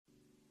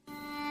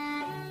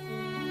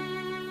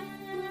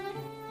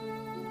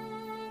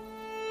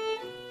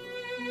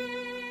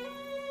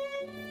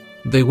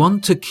They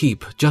want to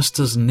keep just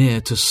as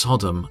near to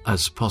Sodom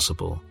as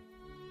possible.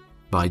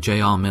 By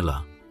J.R.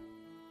 Miller.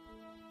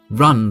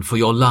 Run for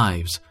your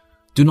lives.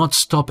 Do not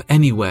stop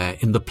anywhere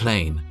in the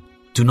plain.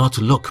 Do not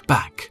look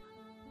back.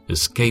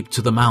 Escape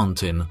to the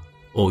mountain,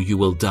 or you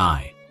will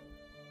die.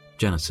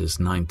 Genesis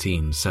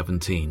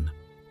 19:17.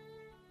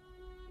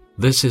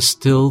 This is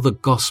still the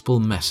gospel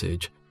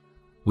message.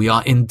 We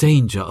are in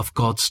danger of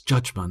God's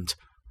judgment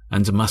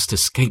and must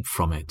escape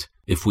from it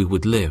if we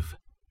would live.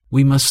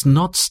 We must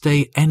not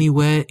stay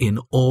anywhere in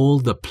all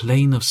the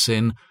plain of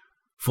sin,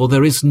 for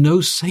there is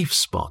no safe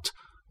spot,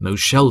 no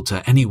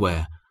shelter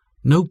anywhere,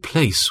 no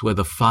place where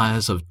the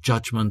fires of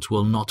judgment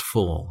will not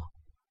fall.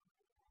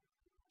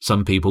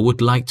 Some people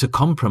would like to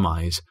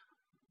compromise.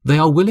 They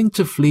are willing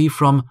to flee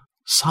from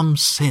some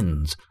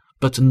sins,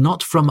 but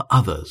not from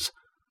others.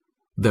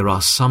 There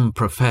are some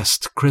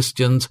professed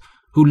Christians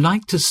who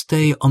like to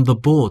stay on the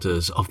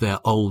borders of their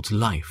old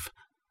life.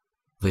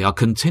 They are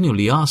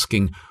continually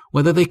asking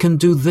whether they can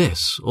do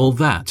this or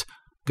that,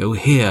 go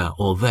here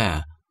or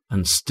there,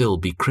 and still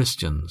be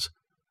Christians.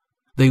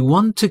 They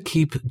want to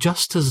keep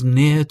just as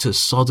near to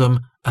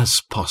Sodom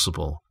as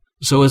possible,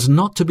 so as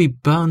not to be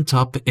burnt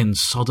up in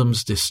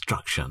Sodom's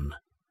destruction.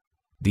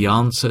 The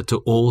answer to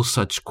all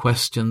such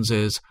questions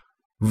is,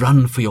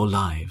 run for your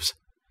lives.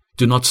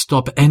 Do not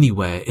stop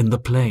anywhere in the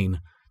plain.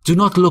 Do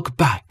not look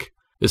back.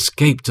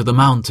 Escape to the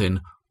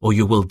mountain, or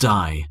you will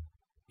die.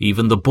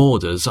 Even the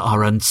borders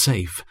are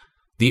unsafe.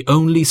 The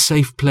only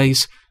safe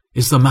place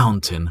is the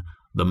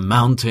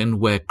mountain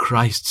where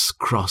Christ's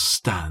cross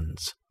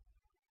stands.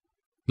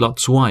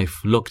 Lot's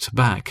wife looked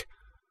back.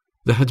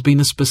 There had been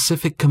a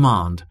specific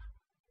command,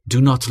 do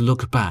not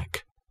look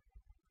back.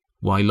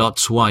 Why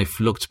Lot's wife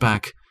looked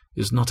back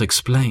is not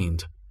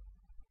explained.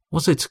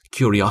 Was it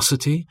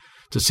curiosity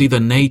to see the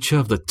nature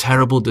of the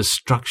terrible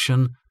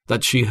destruction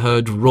that she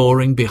heard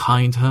roaring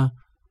behind her?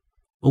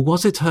 Or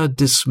was it her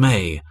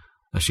dismay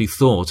as she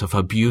thought of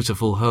her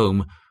beautiful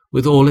home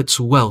with all its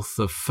wealth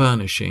of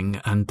furnishing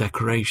and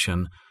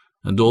decoration,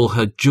 and all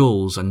her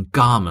jewels and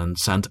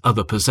garments and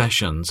other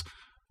possessions,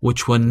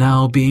 which were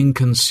now being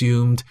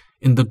consumed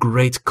in the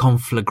great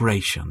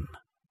conflagration?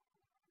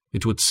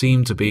 It would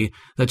seem to be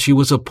that she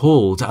was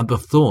appalled at the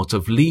thought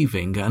of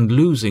leaving and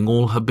losing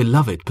all her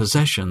beloved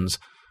possessions,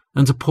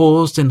 and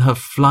paused in her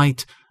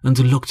flight and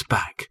looked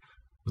back,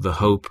 with the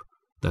hope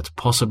that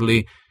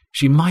possibly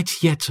she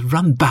might yet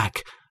run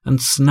back and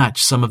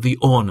snatch some of the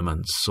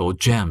ornaments or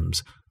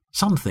gems,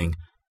 something,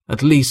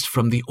 at least,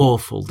 from the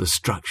awful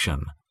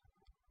destruction.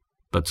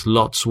 But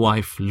Lot's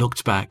wife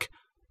looked back,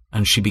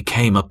 and she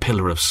became a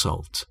pillar of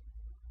salt.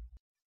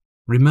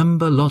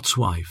 Remember Lot's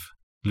wife,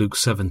 Luke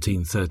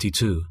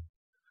 17:32.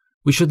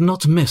 We should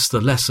not miss the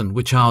lesson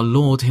which our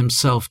Lord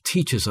himself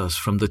teaches us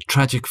from the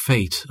tragic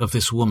fate of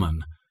this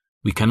woman.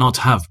 We cannot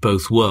have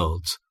both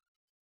worlds.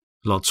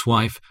 Lot's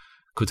wife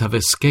could have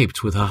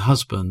escaped with her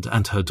husband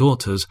and her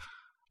daughters,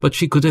 but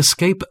she could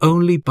escape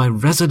only by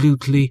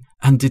resolutely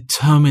and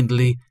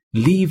determinedly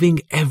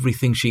leaving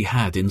everything she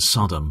had in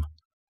Sodom.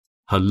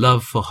 Her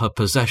love for her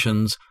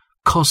possessions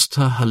cost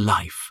her her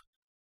life.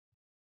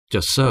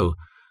 Just so,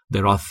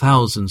 there are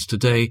thousands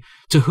today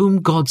to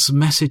whom God's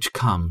message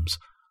comes.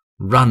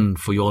 Run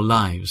for your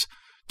lives.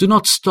 Do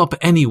not stop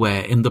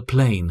anywhere in the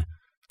plain.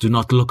 Do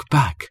not look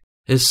back.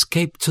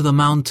 Escape to the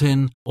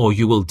mountain, or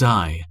you will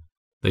die.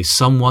 They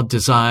somewhat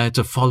desire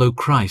to follow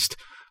Christ,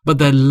 but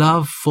their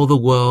love for the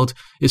world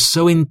is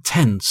so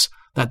intense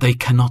that they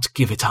cannot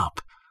give it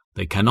up.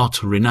 They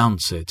cannot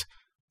renounce it.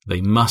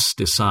 They must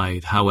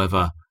decide,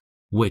 however,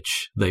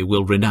 which they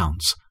will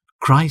renounce,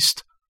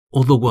 Christ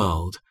or the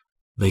world.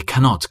 They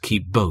cannot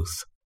keep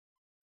both.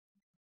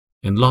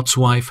 In Lot's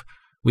wife,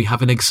 we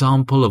have an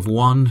example of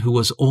one who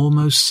was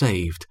almost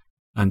saved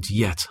and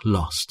yet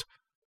lost.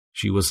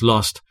 She was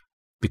lost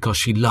because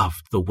she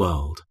loved the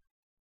world.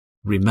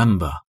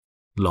 Remember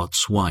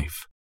Lot's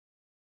wife.